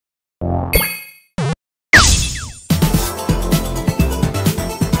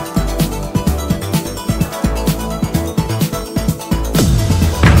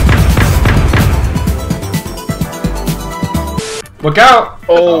Look out!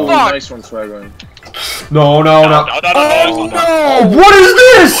 Oh, nice one, Swagman. No. Oh no! What is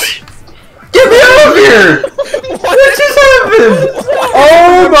this? Get me out of here! What just happened?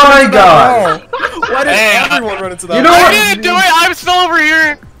 Oh my god! Why did everyone run into that? You know what? I didn't do it! I'm still over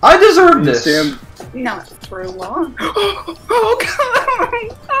here! I deserve this. Sam. Not for long. Oh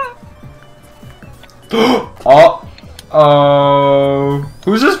god!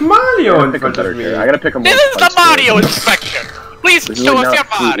 Who's this Mario in Pick a front better of me? character. I gotta pick a more. This is the Mario inspection! Please There's show really us your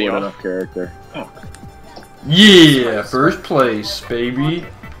not Fleetwood Mario! enough character. Yeah, first place, baby.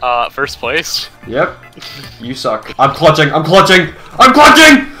 First place? Yep. You suck. I'm clutching! I'm clutching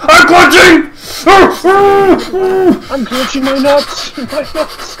my nuts!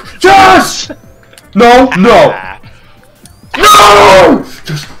 Just! No!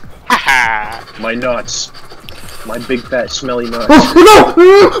 Just... My nuts. My big fat smelly nuts. No!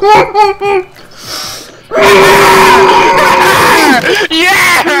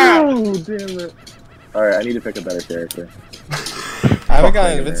 Yeah! Oh, damn it. Alright, I need to pick a better character. I haven't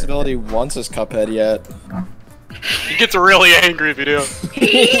gotten invincibility once as Cuphead yet. He gets really angry if you do.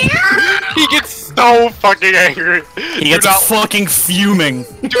 He gets so fucking angry. He gets fucking fuming.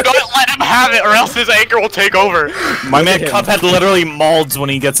 Do not let him have it or else his anger will take over. My man Cuphead literally molds when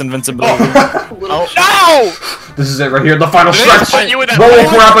he gets invincibility. No! This is it right here, the final Did stretch! I put you in that Roll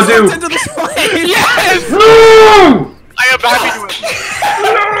Crappadoo! Yes! No! I am happy to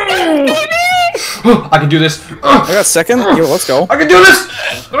I can do this! I got second? Yo, let's go. I can do this!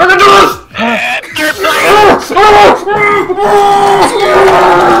 I can do this!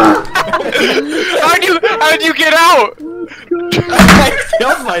 How'd you get out? I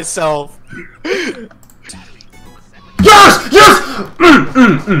killed myself. Yes!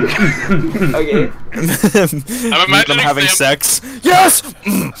 Okay. I'm imagining them having Sam, sex. Yes!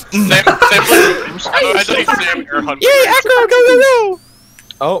 I'm imagining Sam air hunting. Yeah, Echo, go!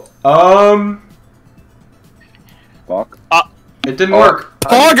 Oh. Fuck. It didn't work.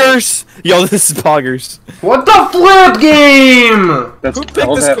 Poggers! Yo, this is Poggers. What the flip game? That's Who picked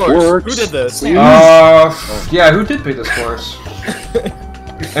how this that course? works. Who did this? Yeah, who did pick this course?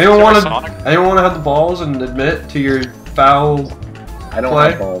 Anyone want to have the balls and admit to your foul I don't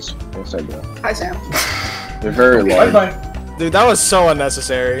play? have balls. Yes, I do. Hi, Sam. They're very large. Bye. Dude, that was so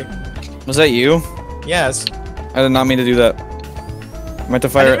unnecessary. Was that you? Yes. I did not mean to do that. I meant to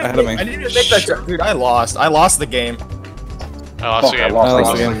fire ahead of me. I didn't even make that joke. Dude, I lost. I lost the game. Oh, Fuck, I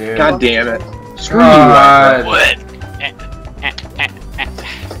lost the game. God damn it. Screw you, God. What?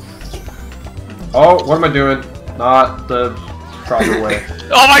 Oh, what am I doing? Not the proper way.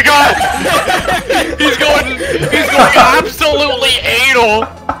 Oh my god! He's going absolutely anal!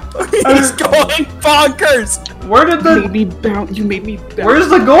 He's going bonkers! Where did the... You made me bounce. Where's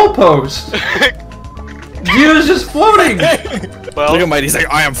the goalpost? He was just floating! Well, Look at Mighty, he's like,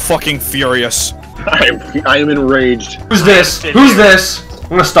 I am fucking furious. I am enraged. Who's this? Who's this? I'm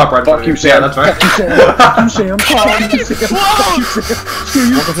gonna stop right Fuck you, Yeah, Sam. that's right. Fuck you, Sam. Fuck you, Sam. Fuck you,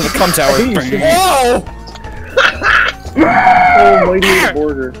 Sam. Welcome to the cum tower. Whoa! Oh, mighty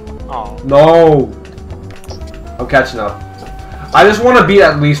border. No. I'm catching up. I just want to beat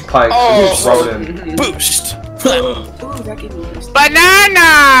at least Pike. So just throw it in. Boost! Ooh, that gave me a boost.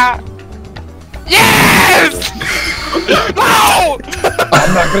 banana! Yes! No!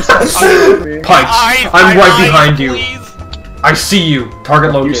 I'm not gonna stop. Pike, I'm right behind you. Please. I see you.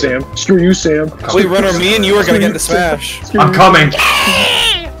 Target Fuck you, located. Sam. Screw you, Sam. Wait, Runner, me and you are gonna get into Smash. I'm coming.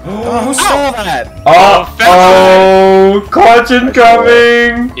 Oh, who stole that? Oh, clutch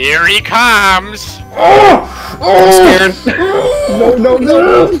incoming. Here he comes! Oh, Scared? No.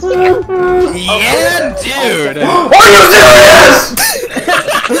 Yeah, dude! Are you serious?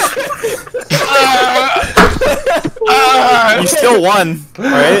 You still won,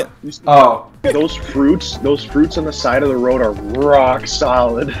 right? Oh, Those fruits on the side of the road are rock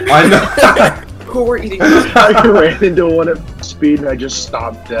solid. I know. Who were eating this? I ran into one at speed and I just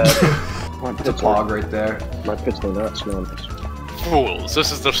stopped dead. It's a pog right there. My pits do not smell this. Fools,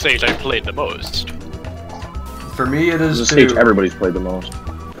 this is the stage I played the most. For me, it This is is the stage too. everybody's played the most.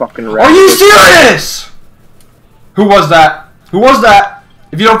 Fucking Are you serious? Who was that? Who was that?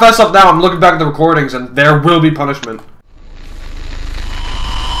 If you don't fess up now, I'm looking back at the recordings and there will be punishment.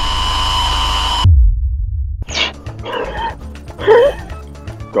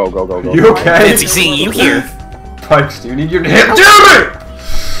 Go. You okay? Fancy seeing you here. Pikes, do you need your hit? Damn it!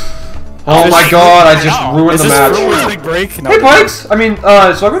 Oh my god, I just ruined Is the this match. Fruit's big break? No. Hey Pikes! I mean,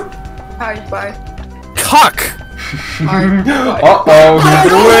 Slugger? Hi, bye. Cock! Uh-oh, he's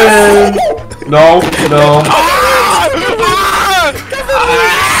gonna win! No.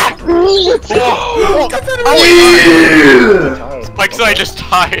 Pikes and I just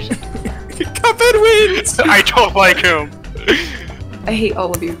tied. Cuphead wins! I don't like him. I hate all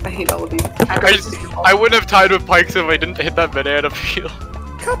of you. I hate all of you. I wouldn't have tied with Pikes if I didn't hit that banana peel.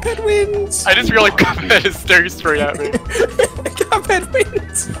 Cuphead wins! I just realized Cuphead is staring straight at me. Cuphead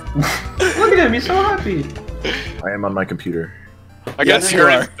wins! Look at him, he's so happy. I am on my computer. I guess Yes,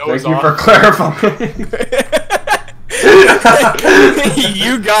 you're you his are. nose Thank you off. for clarifying.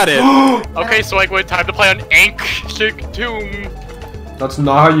 You got it! Okay, so like, wait, time to play on Ancient Tomb. That's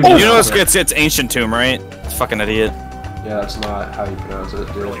not how you. You know it's Ancient Tomb, right? Fucking idiot. Yeah, that's not how you pronounce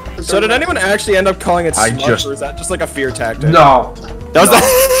it, dude. So did anyone actually end up calling it I smudge, just- or is that just like a fear tactic? No. That was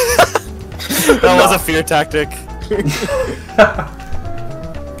that was a fear tactic.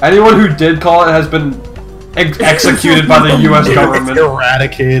 Anyone who did call it has been executed by the U.S. government.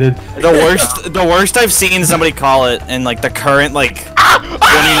 Eradicated. The worst I've seen somebody call it in like the current like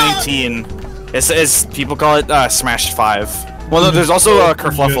 2019 is people call it Smash 5. Well, there's also a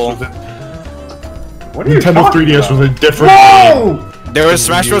kerfluffle. What are you Nintendo talking 3DS about? was a different game. Whoa! There was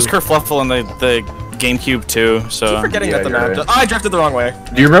Smash Bros. Kerfluffle in the GameCube too. So I'm forgetting that the you're map. right. Oh, I drifted the wrong way.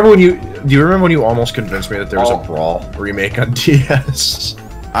 Do you remember when you almost convinced me that there was a Brawl remake on DS?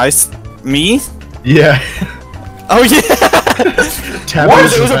 Me? Yeah. Oh yeah.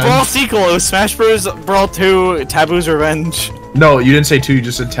 Taboo's It was a Revenge. Brawl sequel. It was Smash Bros. Brawl 2 Taboo's Revenge. No, you didn't say 2, you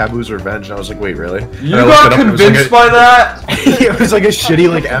just said Taboo's Revenge, and I was like, wait, really? You And I looked got it up, and it was like convinced by that? It was like a shitty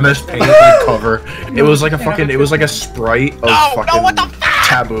like MS Paint like, cover. It was like a fucking. It was like a sprite of fucking what the fuck?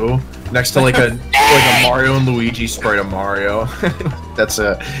 Taboo next to like a Mario and Luigi sprite of Mario. That's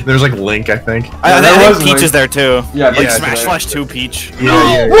it. There's like Link, I think. I there think was Peach Link. is there too. Yeah, Like yeah, Smash yeah. Slash 2 Peach.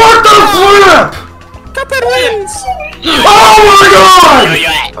 Yeah. What the flip? Cuphead wins! Oh my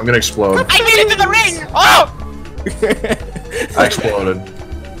god! I'm gonna explode. I made it to the ring! Oh! I exploded.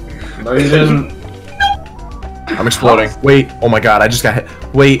 No, you didn't. I'm exploding. Wait. Oh my god. I just got hit.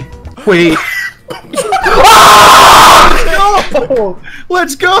 Wait. No!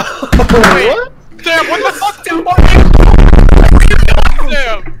 Let's go! What? Damn, what the fuck? Damn,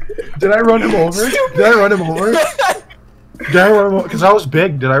 Damn! Did I run him over? Did I run him over? Because I was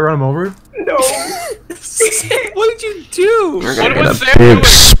big. Did I run him over? No. What did you do? What was Sam doing?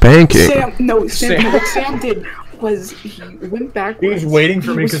 spanking. Sam did was he went backwards. He was waiting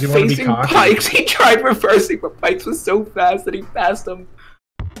for me was 'cause he wanted to be facing cocky. Pikes. He tried reversing, but Pikes was so fast that he passed him.